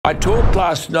I talked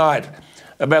last night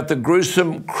about the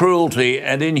gruesome cruelty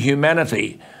and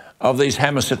inhumanity of these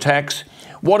Hamas attacks.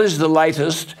 What is the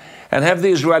latest? And have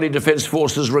the Israeli Defense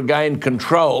Forces regained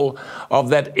control of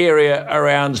that area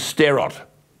around Sderot?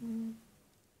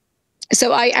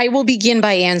 So I will begin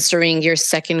by answering your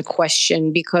second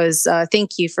question because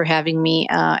thank you for having me,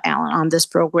 Alan, on this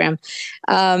program.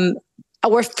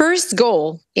 Our first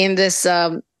goal in this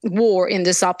war, in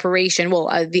this operation,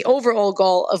 the overall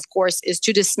goal, of course, is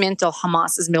to dismantle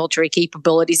Hamas's military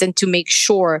capabilities and to make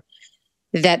sure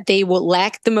that they will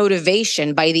lack the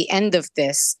motivation by the end of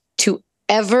this to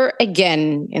ever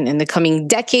again, in the coming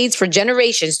decades, for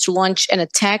generations, to launch an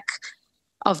attack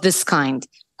of this kind.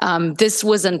 This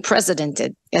was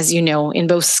unprecedented, as you know, in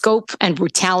both scope and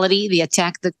brutality, the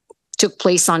attack that took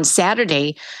place on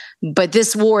Saturday. But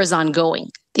this war is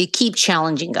ongoing. They keep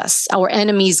challenging us. Our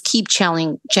enemies keep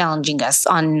challenging us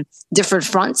on different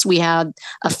fronts. We had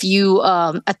a few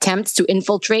attempts to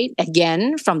infiltrate,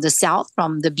 again, from the south,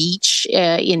 from the beach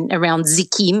in around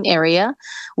Zikim area.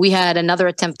 We had another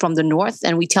attempt from the north,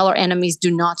 and we tell our enemies,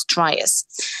 do not try us.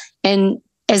 And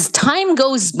as time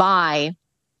goes by,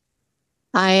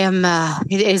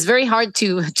 it is very hard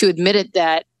to admit it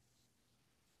that,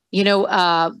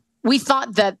 we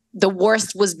thought that the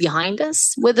worst was behind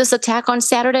us with this attack on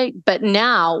Saturday, but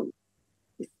now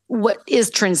what is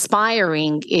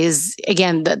transpiring is,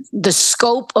 again, the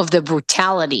scope of the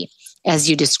brutality, as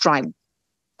you described.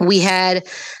 We had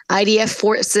IDF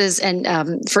forces and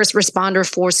first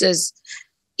responder forces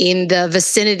in the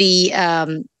vicinity,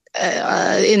 in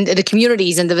the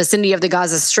communities in the vicinity of the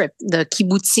Gaza Strip, the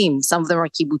kibbutzim. Some of them are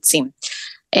kibbutzim.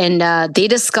 And they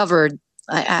discovered,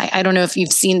 I don't know if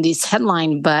you've seen this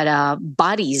headline, but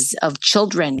bodies of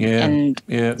children and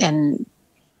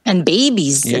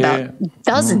babies, about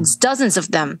dozens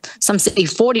of them. Some say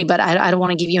 40, but I don't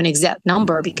want to give you an exact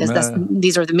number because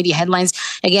these are the media headlines.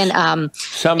 Again,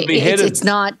 some beheaded. It's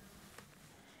not.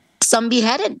 Some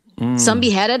beheaded. Some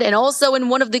beheaded. And also in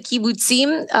one of the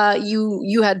kibbutzim,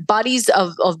 you had bodies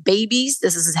of babies.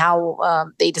 This is how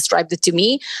they described it to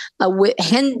me,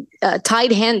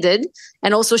 tied-handed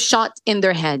and also shot in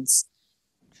their heads.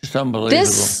 It's unbelievable.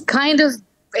 This kind of,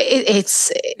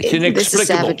 it's inexplicable. This is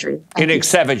savagery.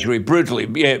 Savagery, brutally,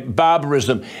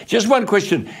 barbarism. Just one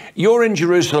question. You're in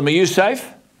Jerusalem. Are you safe?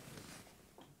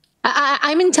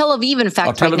 I'm in Tel Aviv, in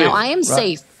fact, right now. I am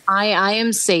safe. I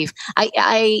am safe.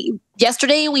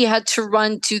 Yesterday we had to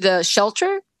run to the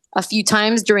shelter a few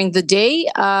times during the day.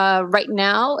 Right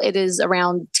now it is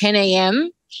around 10 a.m.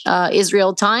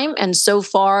 Israel time, and so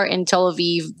far in Tel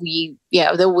Aviv,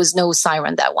 there was no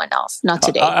siren that went off. Not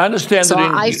today. I understand so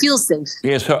that. I feel safe.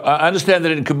 Yes, I understand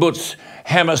that in kibbutz,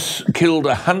 Hamas killed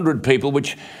 100 people,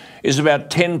 which is about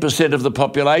 10% of the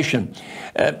population.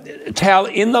 Tal,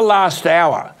 in the last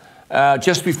hour,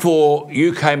 just before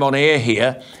you came on air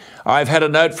here, I've had a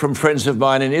note from friends of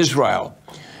mine in Israel,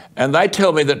 and they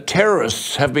tell me that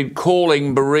terrorists have been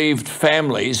calling bereaved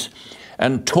families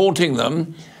and taunting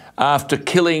them after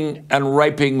killing and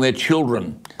raping their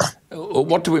children.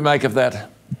 What do we make of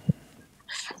that?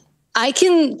 I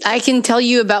can tell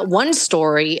you about one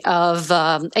story of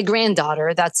a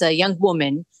granddaughter, that's a young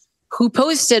woman, who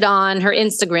posted on her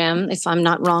Instagram, if I'm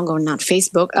not wrong, or not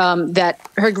Facebook, that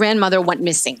her grandmother went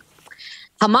missing.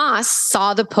 Hamas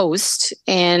saw the post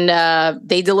and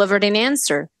they delivered an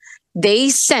answer. They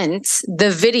sent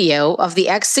the video of the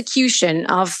execution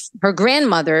of her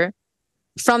grandmother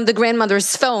from the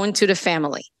grandmother's phone to the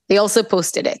family. They also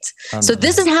posted it. So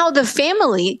this is how the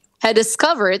family had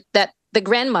discovered that the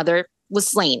grandmother was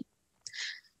slain.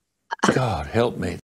 God help me.